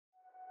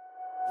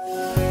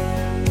The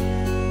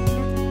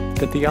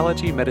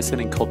Theology, Medicine,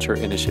 and Culture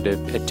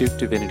Initiative at Duke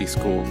Divinity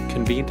School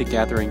convened a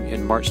gathering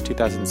in March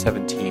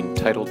 2017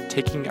 titled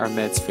Taking Our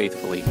Meds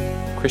Faithfully,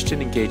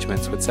 Christian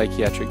Engagements with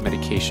Psychiatric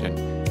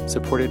Medication,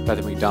 supported by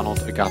the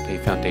McDonald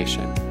Agape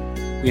Foundation.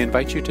 We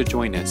invite you to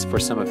join us for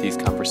some of these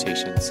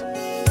conversations.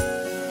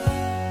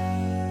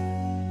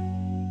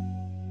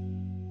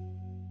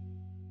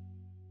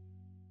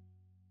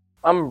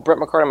 I'm Brett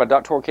McCarty. I'm a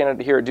doctoral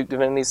candidate here at Duke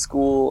Divinity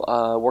School,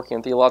 working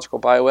in theological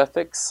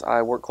bioethics.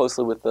 I work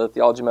closely with the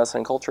Theology, Medicine,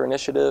 and Culture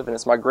Initiative, and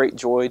it's my great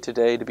joy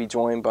today to be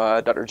joined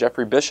by Dr.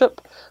 Jeffrey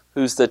Bishop,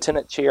 who's the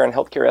Tenet Chair in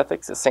Healthcare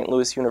Ethics at St.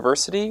 Louis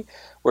University,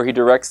 where he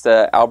directs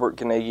the Albert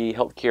Carnegie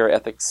Healthcare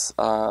Ethics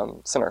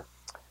Center.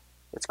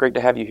 It's great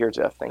to have you here,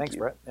 Jeff. Thanks, you.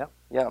 Brett. Yeah.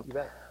 You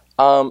bet.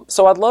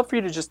 So I'd love for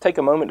you to just take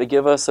a moment to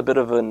give us a bit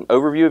of an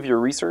overview of your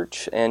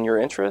research and your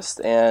interest,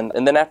 and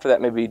then after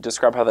that maybe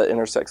describe how that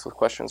intersects with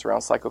questions around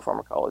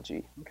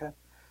psychopharmacology. Okay.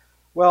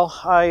 Well,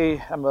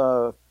 I am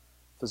a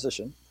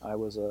physician. I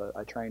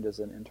trained as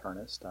an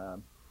internist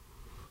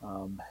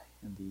in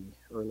the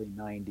early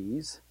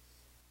 90s,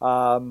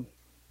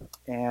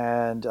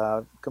 and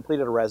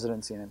completed a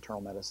residency in internal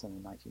medicine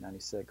in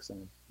 1996, and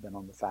have been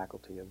on the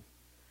faculty of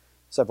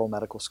several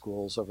medical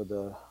schools over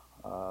the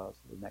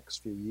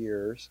next few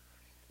years.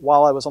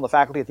 While I was on the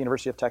faculty at the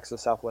University of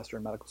Texas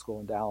Southwestern Medical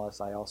School in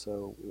Dallas, I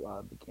also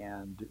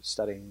began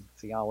studying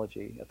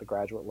theology at the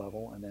graduate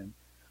level, and then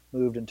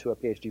moved into a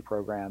PhD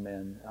program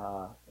in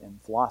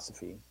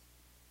philosophy.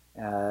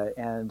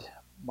 And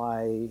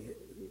my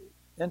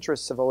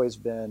interests have always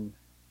been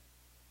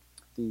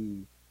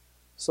the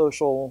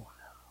social,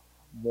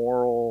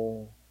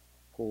 moral,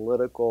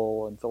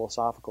 political, and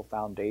philosophical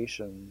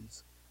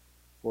foundations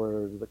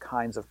for the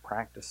kinds of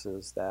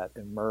practices that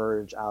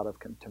emerge out of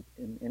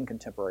in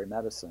contemporary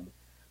medicine,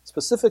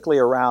 specifically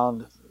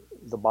around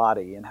the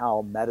body and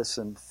how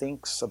medicine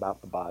thinks about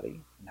the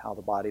body and how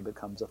the body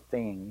becomes a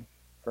thing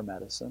for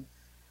medicine.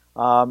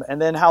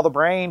 And then how the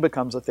brain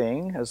becomes a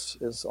thing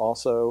is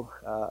also,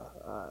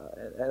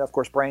 and of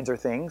course brains are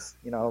things,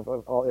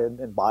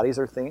 and bodies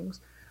are things,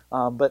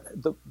 but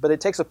it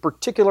takes a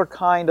particular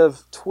kind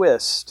of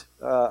twist,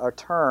 or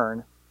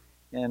turn,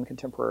 in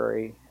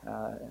contemporary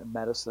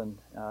medicine,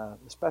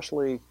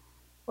 especially,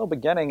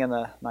 beginning in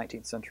the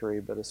 19th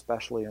century, but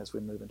especially as we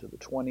move into the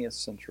 20th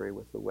century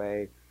with the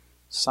way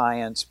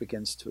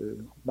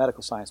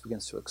medical science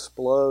begins to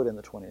explode in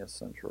the 20th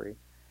century,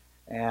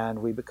 and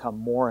we become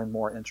more and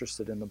more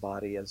interested in the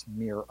body as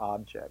mere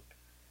object.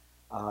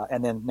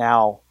 And then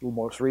now,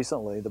 most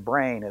recently, the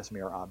brain as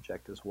mere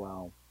object as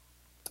well.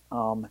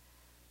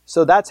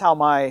 So that's how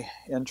my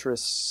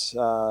interests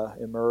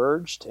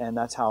emerged, and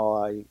that's how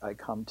I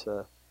come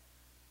to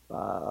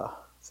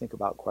think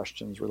about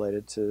questions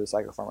related to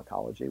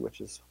psychopharmacology,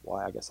 which is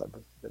why I guess I've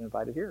been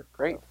invited here.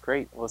 Great.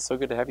 Well, it's so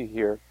good to have you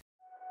here.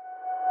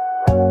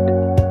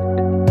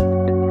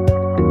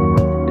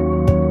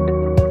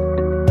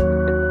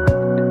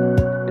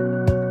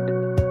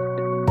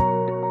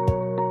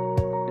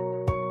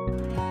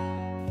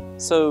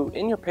 So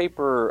in your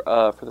paper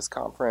for this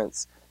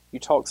conference, you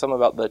talk some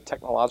about the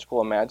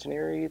technological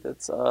imaginary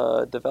that's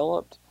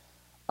developed.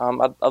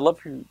 I'd love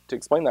for you to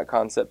explain that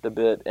concept a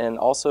bit, and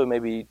also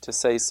maybe to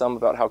say some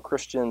about how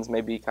Christians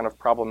may be kind of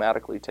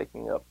problematically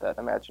taking up that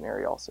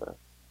imaginary also.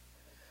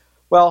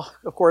 Well,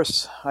 of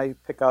course, I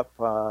pick up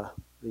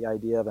the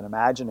idea of an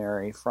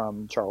imaginary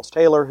from Charles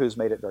Taylor, who's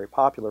made it very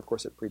popular. Of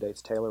course, it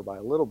predates Taylor by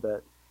a little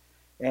bit.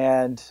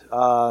 And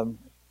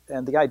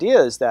the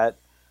idea is that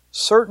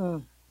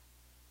certain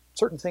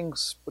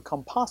things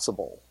become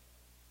possible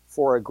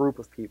for a group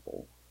of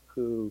people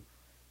who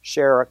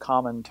share a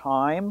common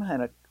time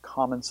and a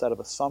common set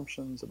of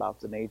assumptions about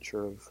the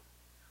nature of,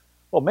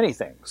 many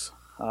things,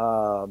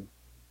 about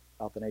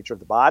the nature of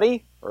the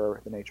body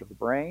or the nature of the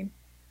brain.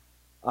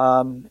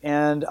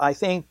 And I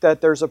think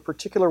that there's a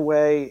particular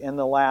way in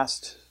the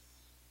last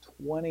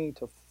 20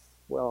 to,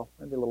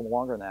 maybe a little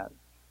longer than that,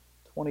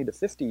 20 to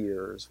 50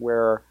 years,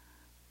 where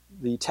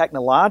the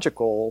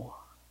technological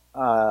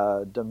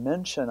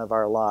dimension of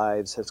our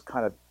lives has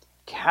kind of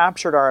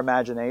captured our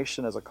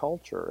imagination as a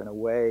culture in a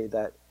way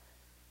that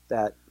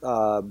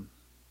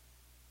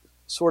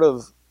sort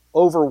of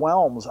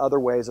overwhelms other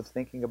ways of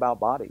thinking about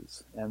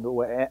bodies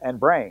and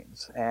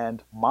brains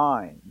and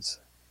minds.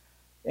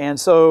 And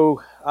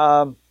so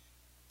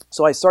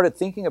I started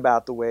thinking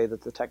about the way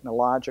that the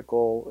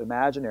technological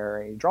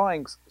imaginary,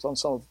 drawing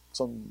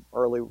some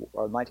early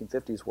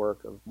 1950s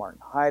work of Martin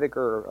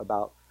Heidegger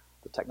about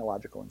the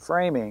technological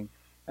enframing,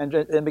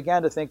 and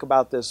began to think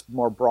about this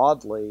more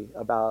broadly,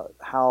 about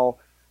how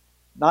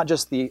not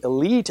just the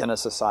elite in a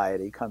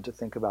society come to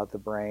think about the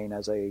brain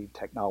as a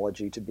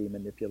technology to be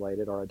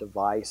manipulated or a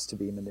device to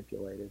be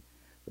manipulated,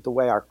 but the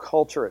way our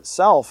culture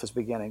itself is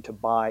beginning to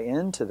buy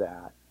into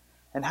that,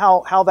 and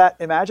how that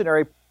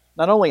imaginary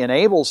not only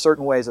enables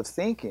certain ways of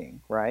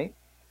thinking, right,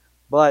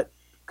 but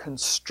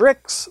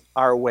constricts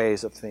our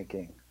ways of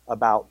thinking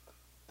about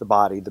the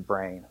body, the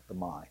brain, the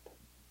mind.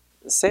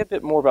 Say a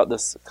bit more about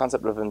this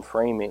concept of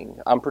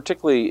enframing. I'm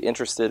particularly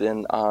interested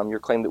in your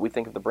claim that we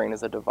think of the brain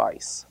as a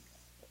device.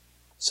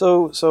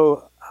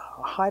 So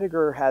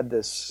Heidegger had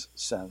this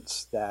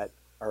sense that,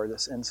 or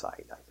this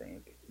insight, I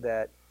think,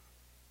 that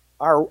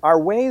our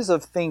ways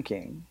of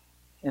thinking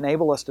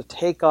enable us to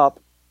take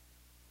up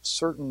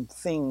certain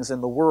things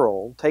in the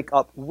world, take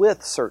up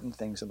with certain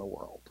things in the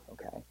world,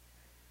 okay?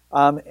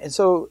 And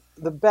so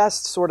the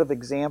best sort of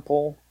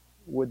example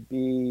would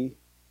be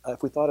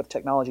if we thought of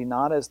technology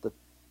not as the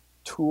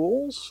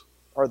tools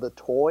or the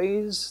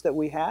toys that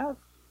we have,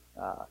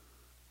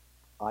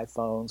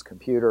 iPhones,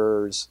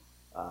 computers,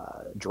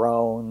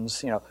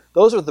 drones,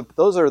 those are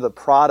the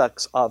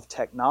products of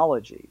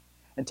technology.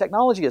 And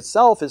technology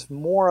itself is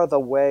more of a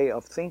way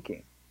of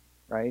thinking,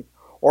 right?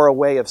 Or a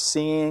way of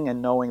seeing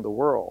and knowing the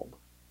world.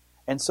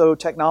 And so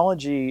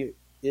technology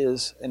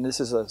is, and this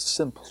is a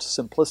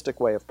simplistic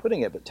way of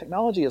putting it, but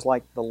technology is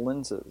like the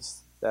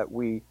lenses that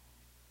we,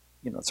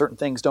 certain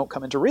things don't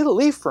come into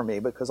relief for me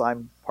because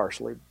I'm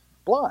partially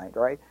blind,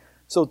 right?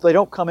 So they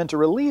don't come into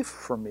relief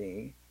for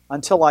me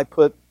until I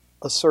put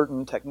a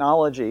certain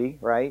technology,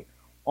 right,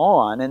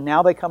 on, and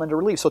now they come into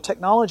relief. So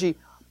technology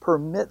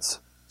permits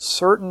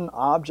certain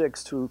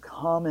objects to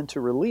come into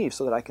relief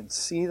so that I can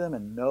see them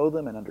and know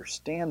them and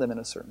understand them in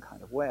a certain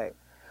kind of way.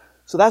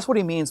 So that's what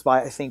he means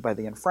by, I think, by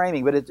the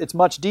enframing, but it's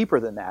much deeper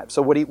than that.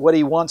 So what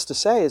he wants to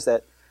say is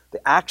that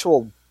the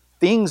actual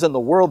things in the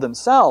world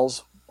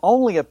themselves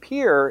only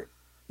appear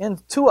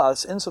to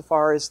us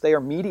insofar as they are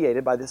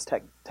mediated by this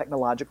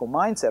technological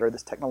mindset or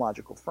this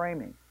technological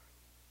framing,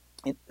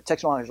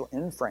 technological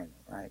enframing,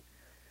 right?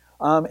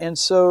 And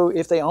so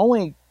if they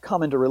only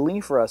come into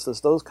relief for us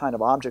as those kind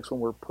of objects when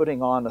we're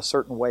putting on a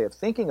certain way of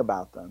thinking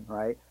about them,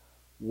 right?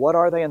 What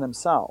are they in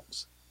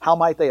themselves? How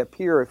might they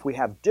appear if we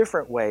have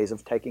different ways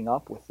of taking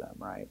up with them,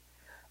 right?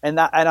 And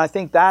I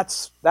think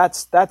that's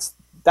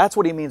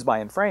what he means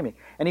by enframing.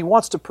 And he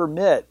wants to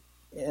permit,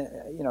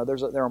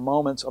 there are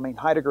moments. I mean,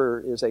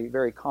 Heidegger is a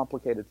very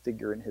complicated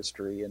figure in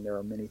history, and there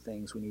are many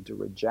things we need to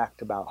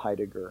reject about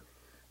Heidegger.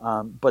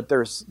 But there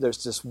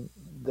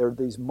are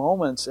these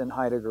moments in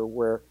Heidegger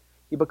where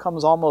he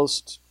becomes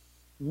almost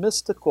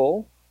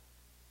mystical,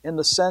 in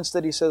the sense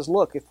that he says,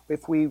 look,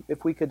 if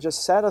we could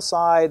just set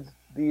aside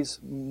these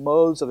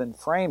modes of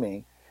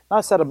enframing,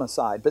 not set them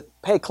aside, but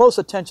pay close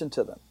attention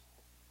to them,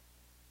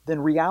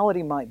 then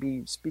reality might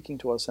be speaking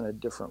to us in a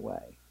different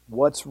way.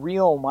 What's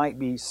real might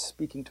be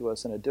speaking to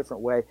us in a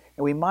different way,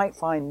 and we might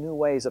find new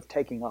ways of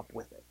taking up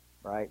with it,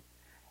 right?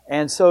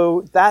 And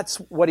so that's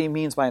what he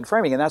means by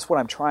enframing, and that's what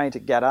I'm trying to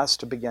get us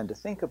to begin to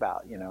think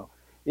about.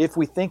 If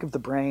we think of the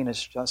brain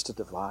as just a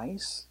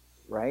device,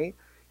 right,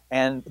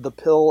 and the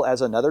pill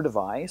as another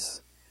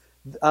device,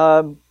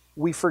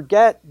 we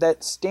forget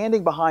that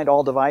standing behind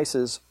all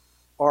devices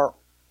are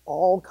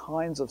all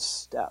kinds of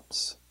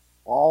steps,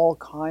 all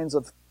kinds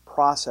of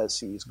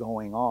processes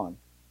going on,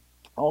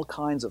 all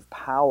kinds of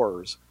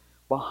powers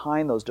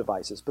behind those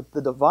devices. But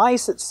the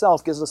device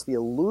itself gives us the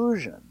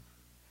illusion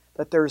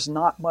that there's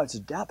not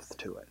much depth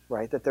to it,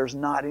 right? That there's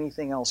not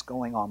anything else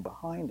going on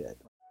behind it.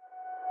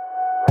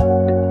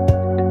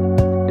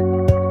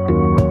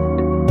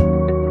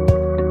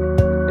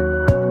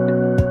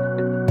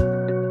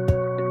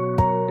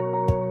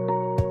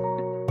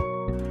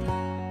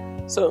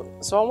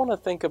 So I want to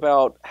think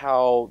about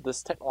how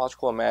this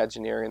technological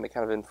imaginary and the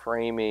kind of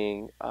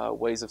enframing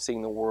ways of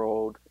seeing the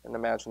world and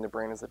imagining the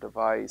brain as a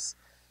device,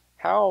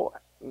 how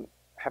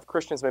have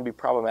Christians maybe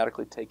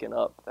problematically taken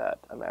up that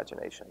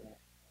imagination?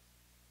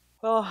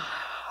 Well,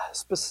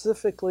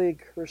 specifically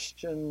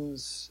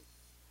Christians,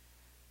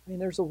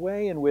 there's a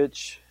way in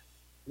which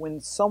when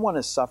someone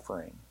is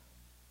suffering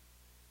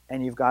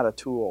and you've got a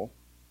tool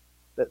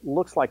that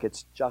looks like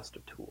it's just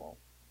a tool,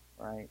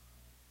 right?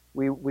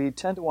 We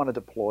tend to want to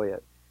deploy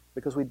it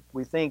because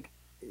we think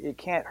it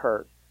can't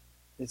hurt.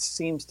 It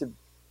seems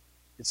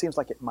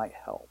like it might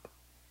help,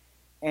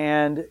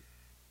 and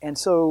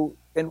so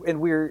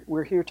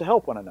we're here to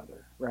help one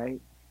another, right?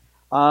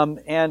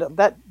 And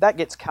that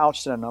gets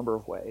couched in a number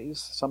of ways.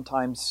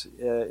 Sometimes,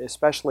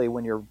 especially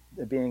when you're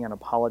being an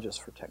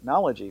apologist for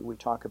technology,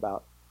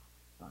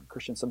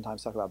 Christians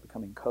sometimes talk about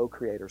becoming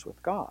co-creators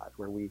with God,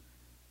 where we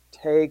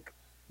take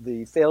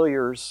the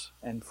failures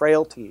and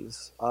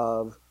frailties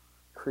of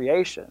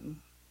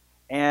creation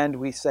and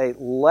we say,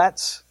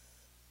 let's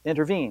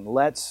intervene,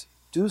 let's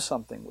do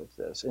something with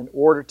this in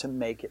order to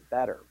make it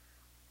better.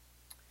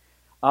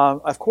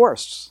 Of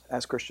course,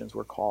 as Christians,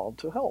 we're called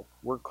to help.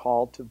 We're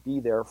called to be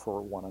there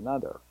for one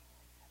another.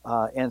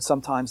 And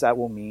sometimes that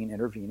will mean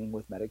intervening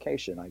with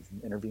medication. I've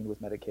intervened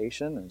with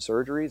medication and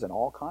surgeries and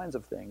all kinds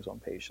of things on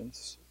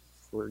patients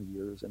for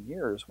years and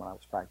years when I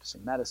was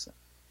practicing medicine.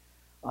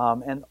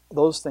 And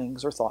those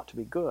things are thought to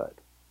be good.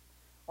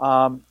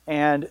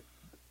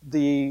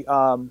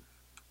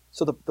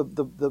 So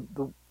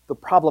the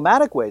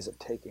problematic ways of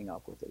taking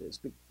up with it is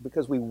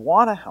because we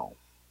want to help,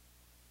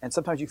 and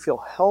sometimes you feel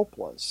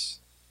helpless.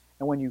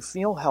 And when you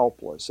feel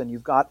helpless and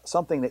you've got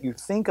something that you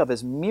think of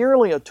as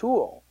merely a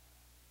tool,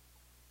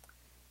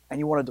 and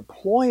you want to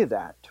deploy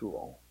that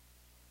tool,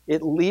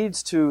 it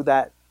leads to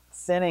that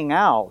thinning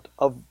out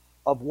of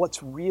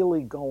what's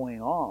really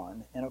going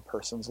on in a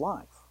person's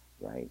life,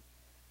 right?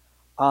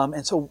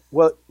 And so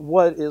what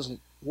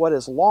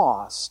is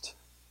lost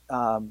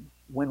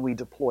when we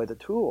deploy the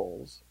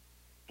tools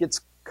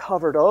gets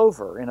covered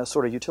over in a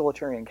sort of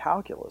utilitarian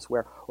calculus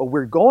where, well,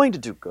 we're going to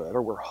do good,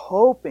 or we're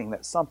hoping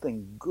that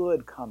something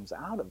good comes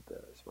out of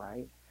this,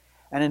 right?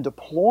 And in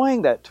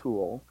deploying that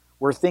tool,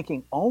 we're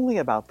thinking only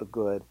about the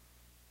good,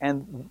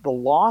 and the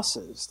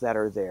losses that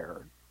are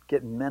there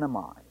get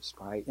minimized,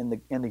 right? In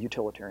the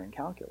utilitarian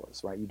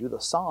calculus, right? You do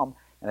the sum,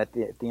 and at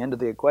the end of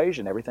the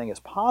equation, everything is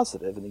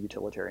positive in the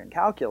utilitarian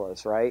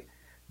calculus, right?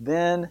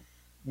 Then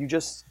you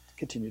just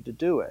continue to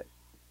do it.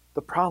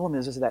 The problem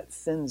is that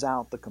thins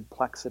out the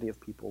complexity of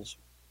people's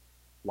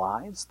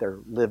lives, their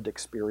lived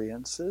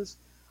experiences,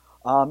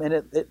 and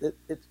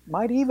it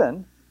might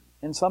even,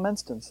 in some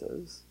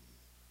instances,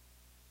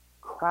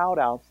 crowd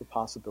out the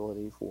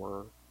possibility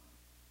for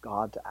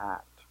God to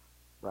act,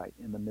 right,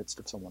 in the midst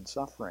of someone's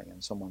suffering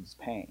and someone's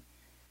pain.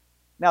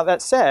 Now,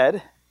 that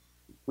said,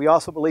 we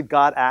also believe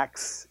God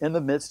acts in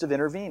the midst of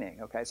intervening,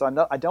 okay? So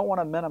I don't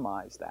want to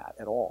minimize that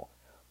at all.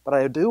 But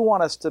I do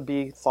want us to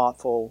be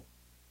thoughtful,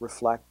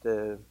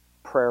 reflective,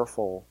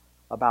 prayerful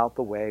about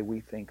the way we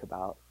think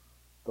about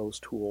those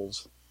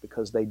tools,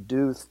 because they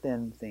do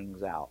thin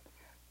things out.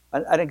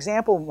 An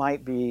example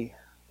might be,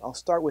 I'll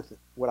start with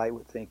what I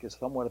would think is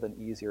somewhat of an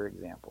easier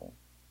example,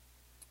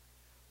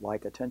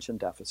 like attention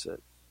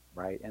deficit,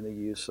 right, and the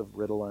use of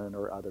Ritalin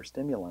or other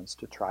stimulants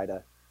to try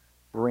to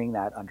bring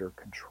that under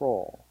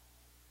control.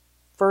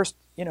 First,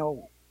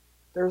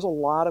 there's a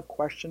lot of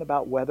question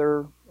about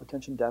whether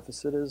attention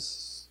deficit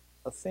is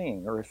a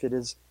thing, or if it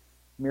is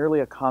merely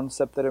a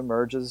concept that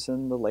emerges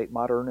in the late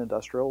modern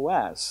industrial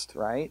West,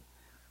 right?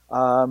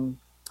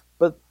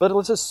 But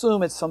let's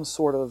assume it's some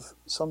sort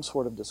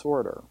of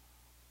disorder,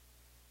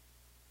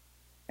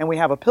 and we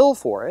have a pill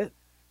for it.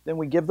 Then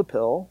we give the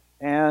pill,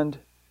 and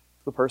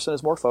the person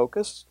is more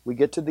focused. We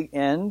get to the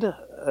end.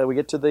 We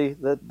get to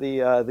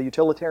the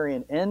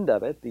utilitarian end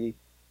of it, the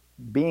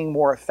being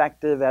more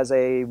effective as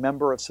a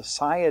member of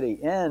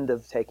society end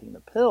of taking the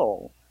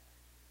pill.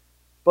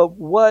 But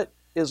what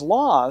is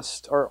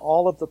lost are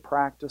all of the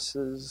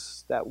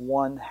practices that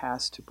one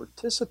has to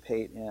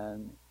participate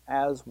in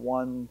as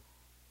one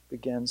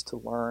begins to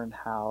learn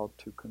how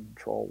to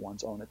control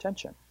one's own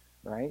attention,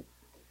 right?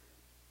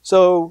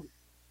 So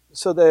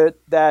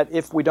that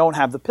if we don't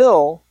have the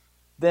pill,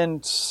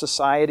 then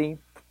society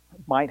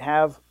might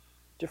have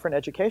different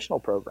educational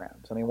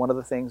programs. I mean, one of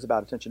the things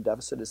about attention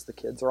deficit is the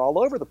kids are all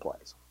over the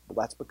place.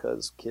 Well, that's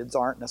because kids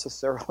aren't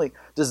necessarily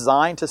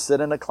designed to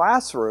sit in a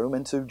classroom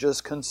and to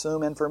just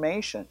consume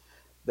information.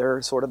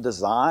 They're sort of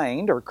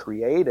designed or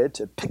created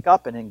to pick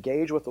up and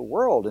engage with the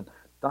world and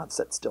not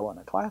sit still in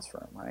a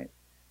classroom, right?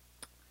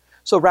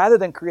 So rather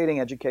than creating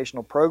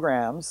educational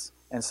programs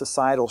and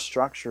societal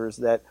structures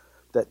that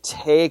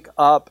take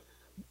up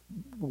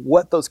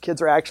what those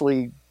kids are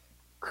actually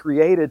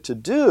created to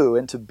do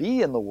and to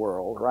be in the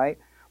world, right?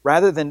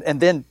 And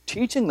then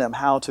teaching them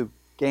how to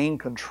gain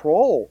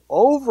control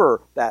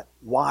over that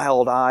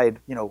wild-eyed,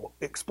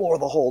 explore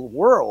the whole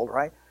world,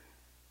 right?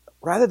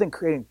 Rather than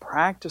creating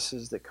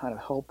practices that kind of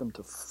help them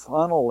to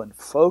funnel and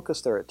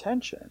focus their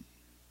attention,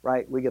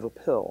 right, we give a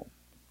pill,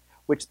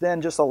 which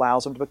then just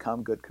allows them to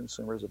become good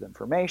consumers of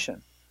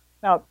information.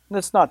 Now,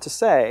 that's not to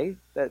say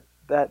that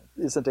that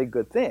isn't a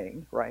good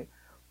thing, right?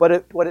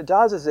 But what it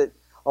does is it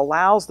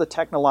allows the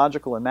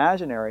technological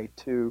imaginary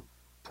to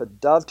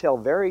dovetail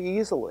very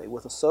easily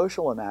with a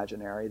social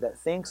imaginary that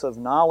thinks of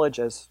knowledge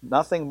as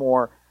nothing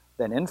more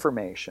than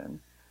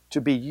information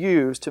to be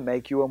used to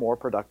make you a more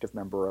productive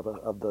member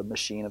of the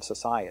machine of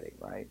society,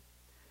 right?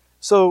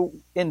 So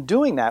in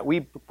doing that,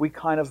 we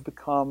kind of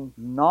become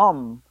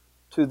numb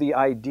to the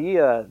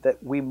idea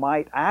that we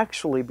might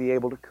actually be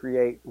able to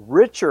create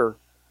richer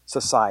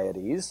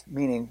societies,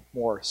 meaning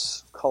more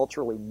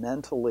culturally,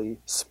 mentally,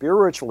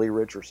 spiritually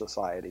richer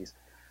societies,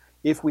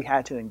 if we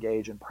had to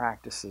engage in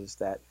practices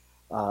that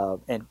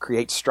and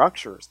create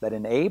structures that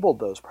enabled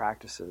those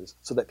practices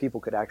so that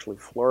people could actually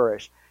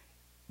flourish,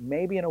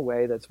 maybe in a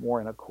way that's more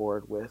in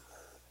accord with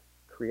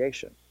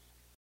creation.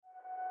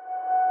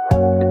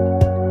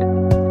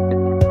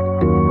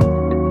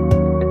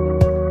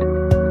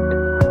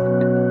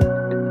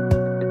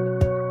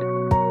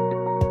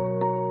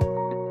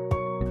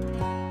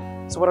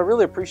 So what I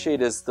really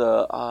appreciate is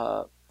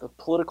the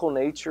political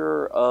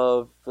nature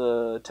of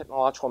the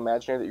technological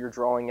imaginary that you're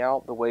drawing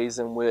out, the ways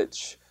in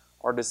which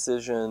our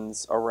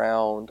decisions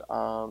around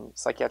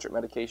psychiatric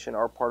medication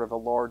are part of a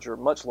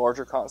much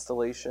larger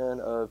constellation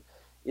of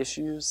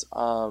issues.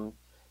 So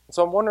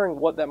I'm wondering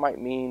what that might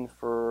mean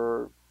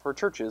for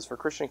churches, for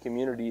Christian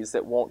communities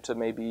that want to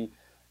maybe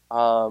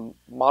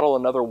model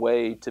another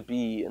way to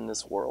be in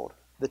this world.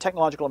 The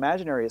technological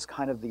imaginary is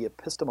kind of the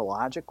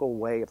epistemological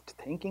way of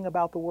thinking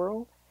about the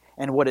world.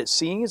 And what it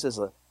sees is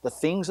the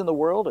things in the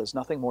world as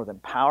nothing more than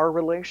power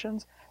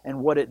relations.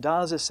 And what it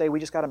does is say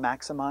we just got to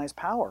maximize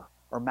power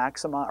or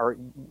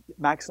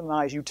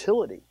maximize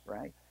utility,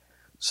 right?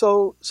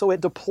 So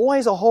it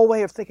deploys a whole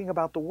way of thinking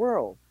about the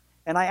world.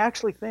 And I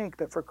actually think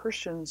that for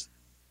Christians,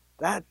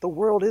 that the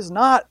world is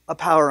not a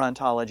power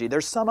ontology.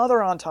 There's some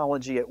other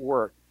ontology at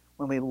work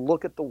when we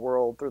look at the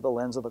world through the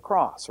lens of the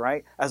cross,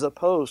 right? As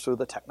opposed to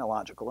the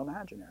technological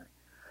imaginary.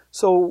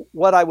 So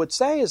what I would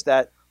say is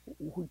that,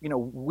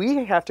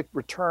 we have to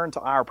return to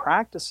our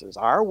practices,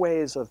 our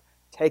ways of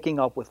taking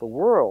up with the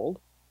world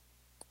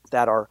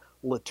that are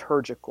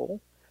liturgical,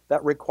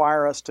 that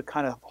require us to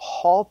kind of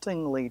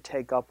haltingly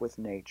take up with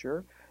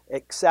nature,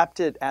 accept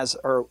it as,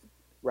 or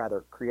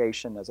rather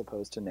creation as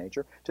opposed to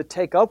nature, to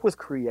take up with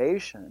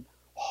creation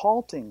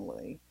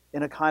haltingly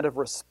in a kind of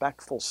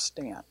respectful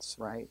stance,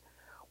 right?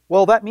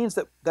 Well, that means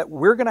that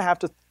we're going to have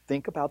to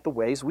think about the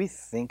ways we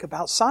think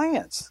about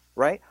science,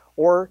 right?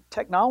 Or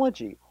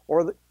technology,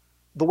 or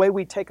the way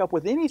we take up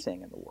with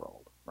anything in the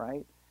world,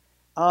 right?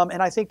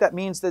 And I think that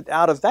means that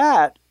out of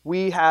that,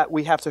 we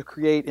have to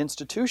create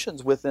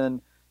institutions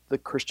within the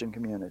Christian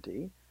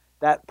community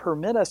that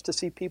permit us to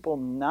see people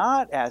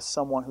not as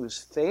someone who's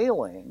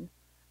failing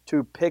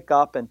to pick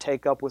up and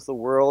take up with the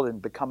world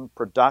and become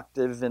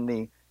productive in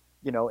the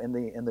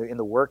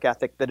work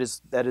ethic that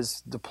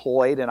is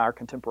deployed in our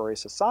contemporary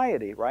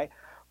society, right?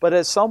 But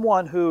as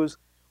someone who's,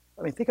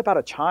 think about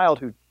a child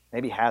who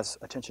maybe has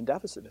attention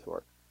deficit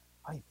disorder.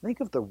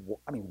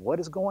 What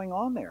is going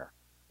on there?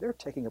 They're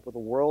taking up with the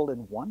world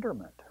in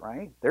wonderment,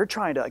 right? They're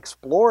trying to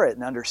explore it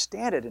and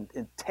understand it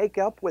and take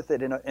up with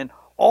it in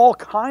all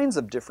kinds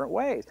of different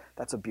ways.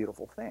 That's a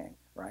beautiful thing,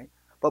 right?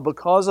 But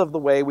because of the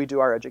way we do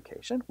our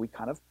education, we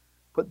kind of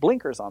put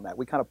blinkers on that.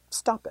 We kind of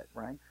stop it,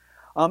 right?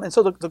 And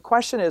so the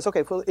question is,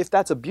 okay, well, if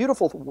that's a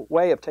beautiful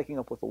way of taking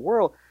up with the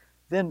world,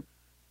 then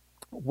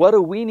what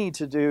do we need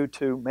to do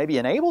to maybe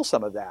enable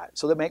some of that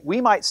so that we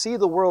might see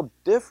the world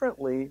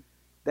differently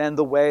than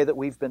the way that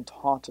we've been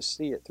taught to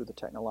see it through the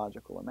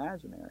technological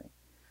imaginary?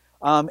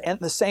 And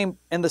the same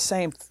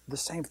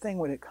thing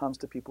when it comes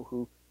to people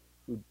who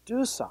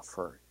do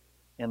suffer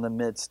in the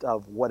midst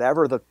of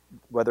whether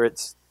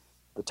it's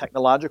the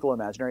technological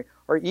imaginary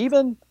or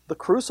even the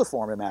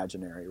cruciform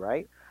imaginary,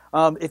 right?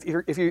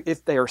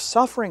 If they are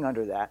suffering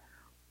under that,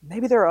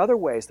 maybe there are other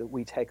ways that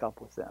we take up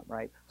with them,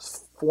 right?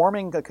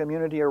 Forming a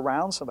community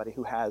around somebody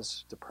who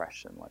has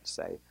depression, let's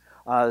say,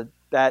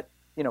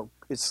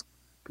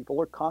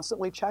 people are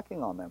constantly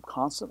checking on them,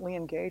 constantly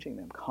engaging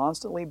them,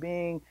 constantly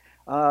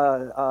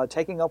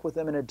taking up with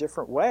them in a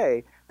different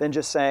way than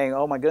just saying,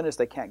 "Oh my goodness,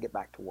 they can't get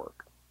back to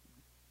work."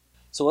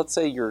 So let's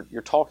say you're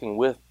talking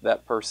with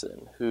that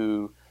person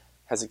who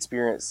has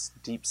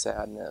experienced deep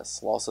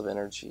sadness, loss of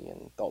energy,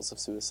 and thoughts of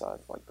suicide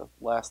for like the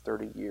last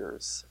 30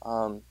 years.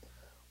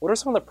 What are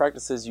some of the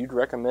practices you'd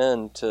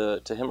recommend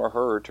to him or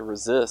her to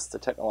resist the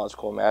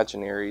technological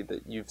imaginary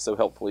that you've so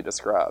helpfully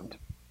described?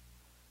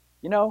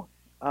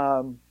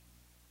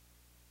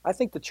 I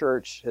think the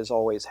church has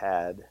always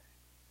had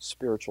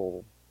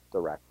spiritual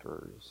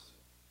directors,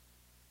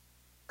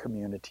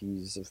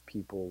 communities of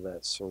people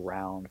that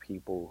surround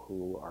people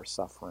who are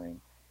suffering.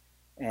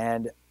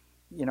 And,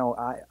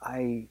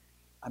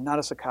 I'm not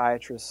a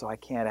psychiatrist, so I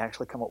can't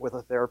actually come up with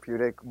a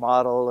therapeutic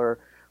model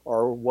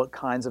or what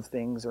kinds of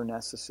things are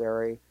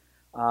necessary.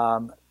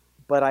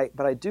 But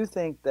I do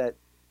think that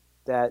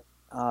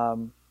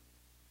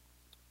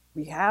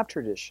we have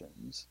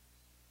traditions,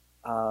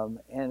 and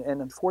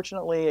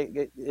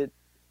unfortunately,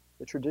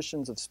 the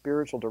traditions of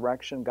spiritual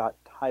direction got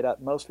tied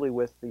up mostly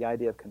with the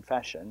idea of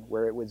confession,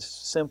 where it was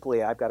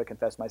simply, I've got to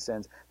confess my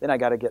sins, then I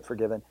got to get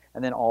forgiven,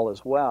 and then all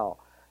is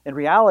well. In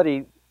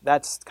reality,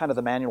 that's kind of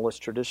the manualist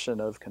tradition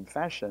of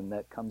confession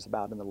that comes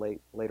about in the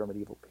later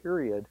medieval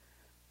period.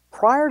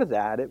 Prior to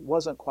that, it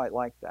wasn't quite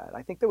like that.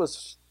 I think there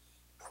was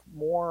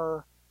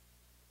more,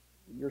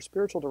 your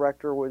spiritual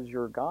director was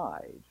your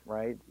guide,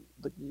 right?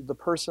 The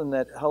person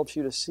that helps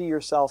you to see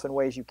yourself in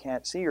ways you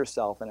can't see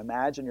yourself and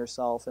imagine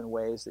yourself in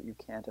ways that you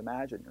can't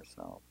imagine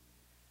yourself.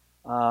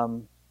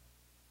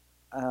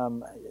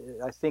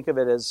 I think of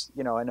it as,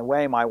 in a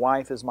way, my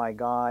wife is my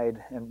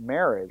guide in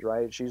marriage,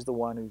 right? She's the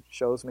one who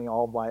shows me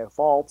all my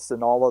faults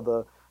and all of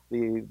the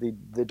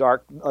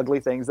dark,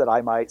 ugly things that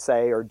I might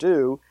say or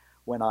do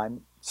when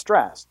I'm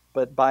stressed.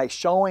 But by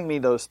showing me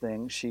those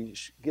things, she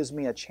gives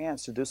me a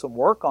chance to do some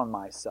work on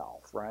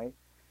myself, right?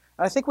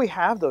 And I think we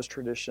have those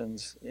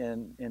traditions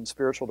in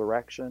spiritual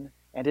direction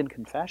and in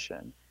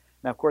confession.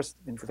 Now, of course,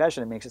 in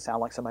confession, it makes it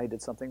sound like somebody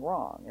did something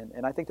wrong.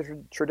 And I think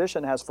the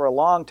tradition has for a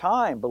long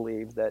time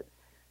believed that,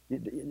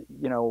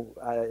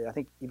 I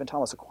think even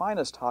Thomas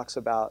Aquinas talks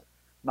about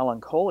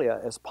melancholia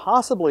as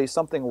possibly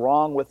something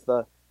wrong with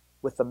the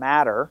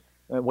matter.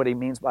 And what he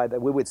means by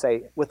that, we would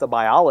say with the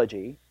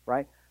biology,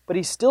 right? But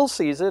he still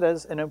sees it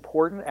as an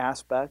important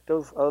aspect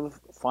of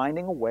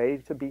finding a way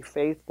to be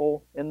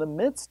faithful in the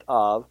midst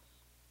of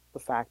the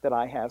fact that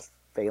I have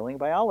failing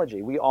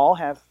biology. We all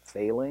have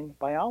failing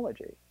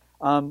biology.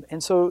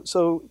 And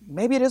so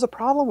maybe it is a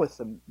problem with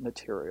the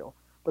material,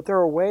 but there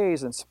are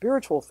ways in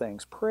spiritual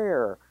things,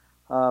 prayer,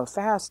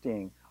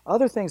 fasting,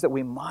 other things that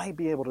we might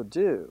be able to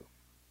do,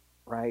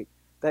 right,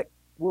 that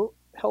will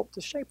help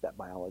to shape that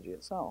biology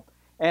itself.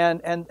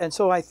 And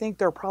so I think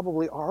there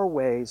probably are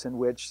ways in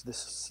which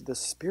this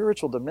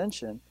spiritual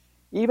dimension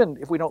even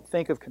if we don't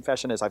think of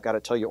confession as I've got to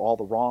tell you all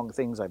the wrong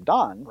things I've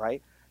done,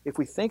 right? If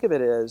we think of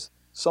it as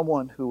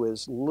someone who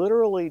is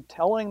literally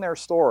telling their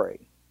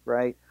story,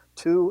 right,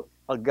 to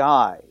a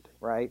guide,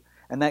 right,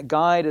 and that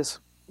guide is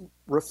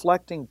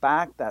reflecting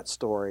back that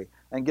story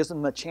and gives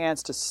them a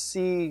chance to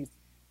see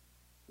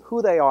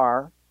who they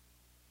are,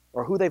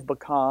 or who they've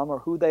become, or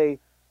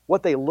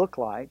what they look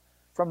like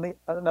from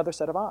another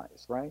set of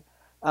eyes, right?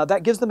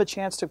 That gives them a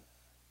chance to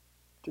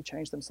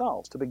change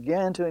themselves, to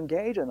begin to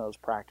engage in those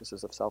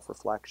practices of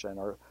self-reflection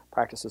or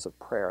practices of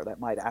prayer that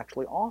might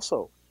actually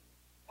also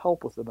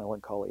help with the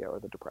melancholia or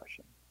the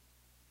depression.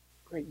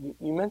 Great.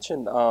 You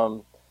mentioned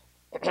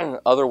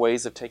other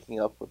ways of taking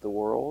up with the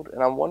world,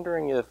 and I'm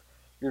wondering if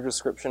your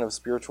description of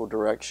spiritual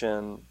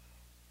direction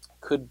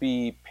could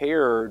be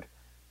paired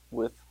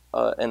with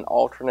an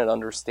alternate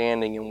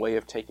understanding and way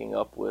of taking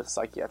up with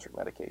psychiatric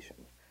medication.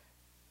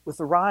 With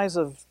the rise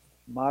of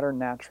modern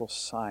natural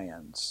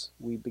science,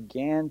 we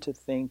began to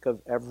think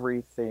of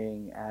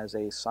everything as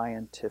a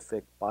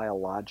scientific,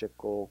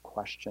 biological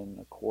question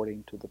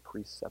according to the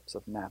precepts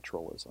of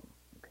naturalism.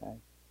 Okay?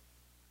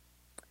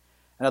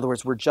 In other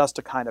words, we're just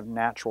a kind of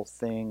natural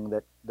thing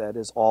that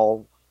is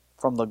all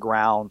from the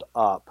ground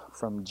up,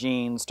 from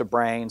genes to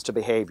brains to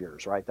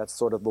behaviors, right? That's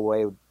sort of the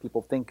way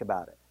people think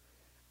about it.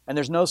 And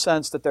there's no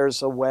sense that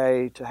there's a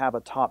way to have a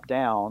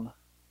top-down,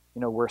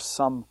 where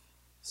some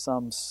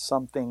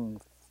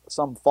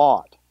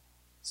thought,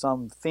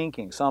 some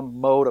thinking,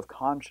 some mode of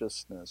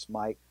consciousness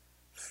might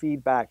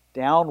feed back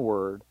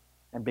downward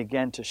and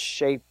begin to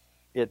shape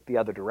it the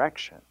other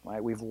direction,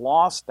 right? We've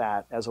lost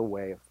that as a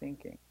way of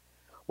thinking.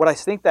 What I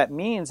think that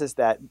means is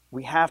that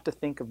we have to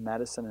think of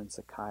medicine and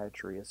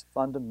psychiatry as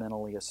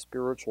fundamentally a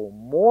spiritual,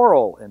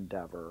 moral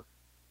endeavor,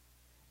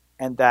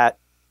 and that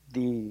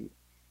the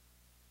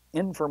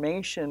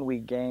information we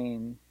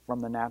gain from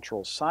the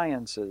natural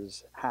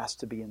sciences has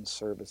to be in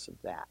service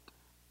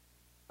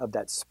of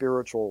that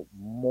spiritual,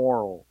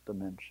 moral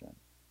dimension,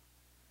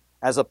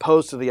 as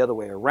opposed to the other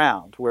way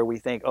around, where we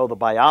think, the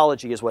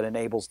biology is what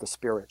enables the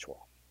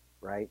spiritual,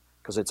 right?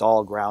 Because it's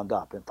all ground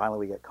up, and finally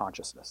we get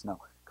consciousness. No,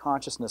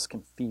 consciousness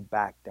can feed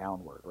back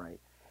downward, right?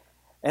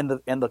 And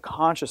the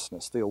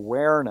consciousness, the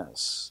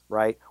awareness,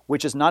 right,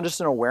 which is not just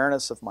an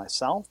awareness of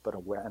myself, but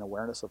an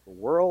awareness of the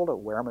world,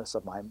 awareness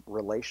of my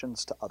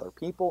relations to other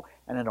people,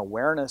 and an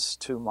awareness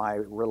to my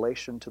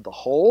relation to the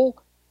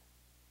whole,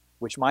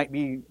 which might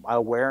be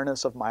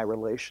awareness of my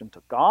relation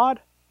to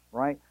God,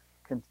 right,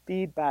 can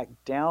feed back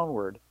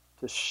downward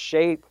to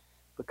shape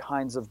the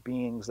kinds of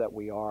beings that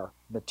we are,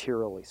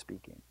 materially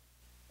speaking.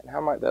 And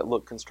how might that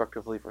look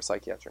constructively for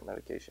psychiatric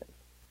medication?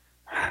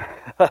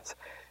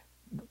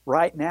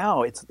 Right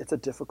now, it's a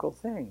difficult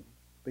thing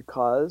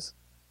because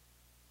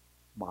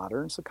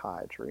modern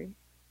psychiatry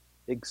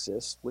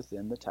exists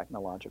within the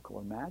technological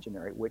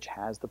imaginary, which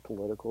has the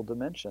political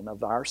dimension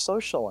of our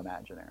social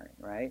imaginary,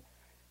 right?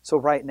 So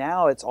right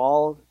now, it's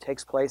all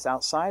takes place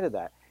outside of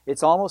that.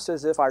 It's almost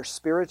as if our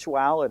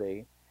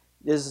spirituality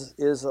is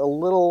a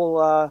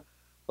little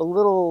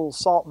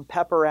salt and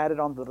pepper added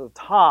onto the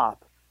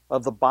top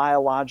of the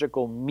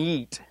biological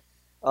meat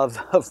of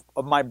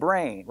my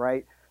brain,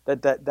 right?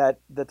 That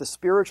the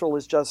spiritual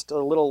is just a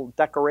little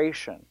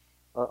decoration,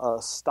 a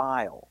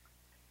style.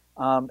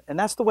 And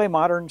that's the way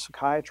modern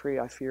psychiatry,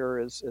 I fear,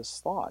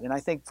 is thought. And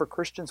I think for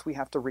Christians, we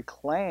have to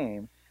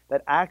reclaim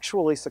that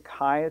actually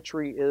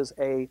psychiatry is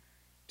a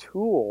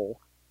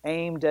tool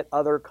aimed at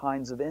other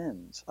kinds of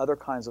ends, other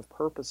kinds of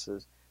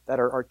purposes that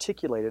are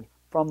articulated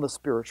from the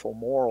spiritual,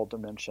 moral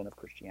dimension of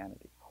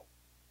Christianity.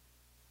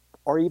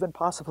 Or even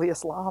possibly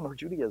Islam or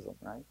Judaism,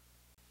 right?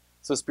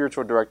 So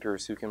spiritual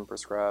directors who can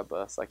prescribe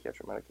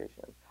psychiatric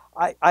medication.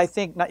 I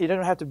think you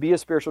don't have to be a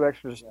spiritual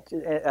director.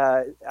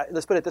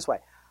 Let's put it this way.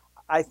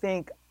 I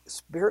think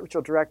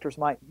spiritual directors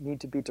might need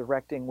to be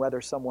directing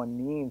whether someone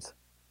needs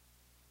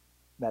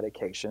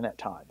medication at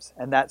times.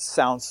 And that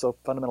sounds so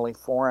fundamentally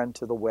foreign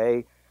to the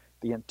way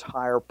the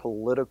entire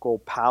political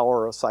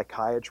power of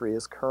psychiatry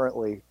is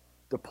currently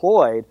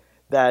deployed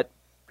that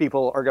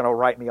people are going to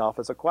write me off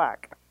as a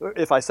quack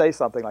if I say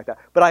something like that.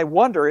 But I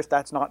wonder if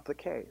that's not the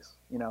case.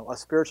 A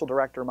spiritual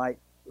director might,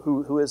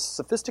 who is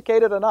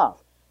sophisticated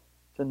enough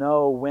to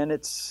know when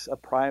it's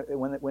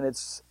when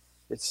it's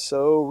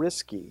so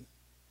risky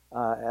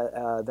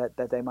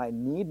that they might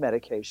need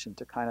medication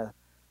to kind of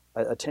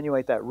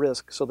attenuate that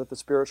risk so that the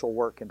spiritual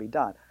work can be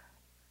done.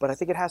 But I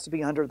think it has to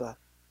be under the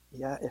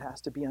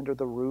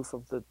roof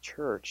of the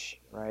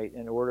church, right?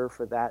 In order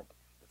for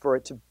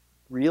it to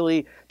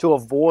really to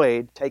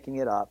avoid taking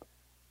it up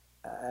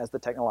as the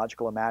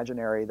technological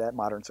imaginary that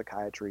modern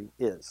psychiatry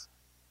is.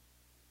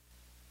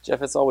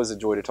 Jeff, it's always a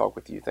joy to talk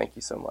with you. Thank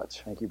you so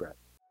much. Thank you, Brett.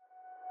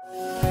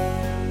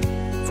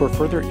 For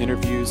further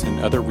interviews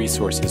and other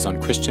resources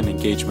on Christian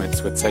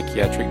engagements with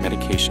psychiatric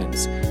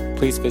medications,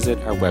 please visit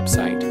our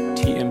website,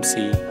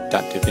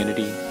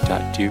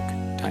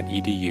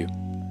 tmc.divinity.duke.edu.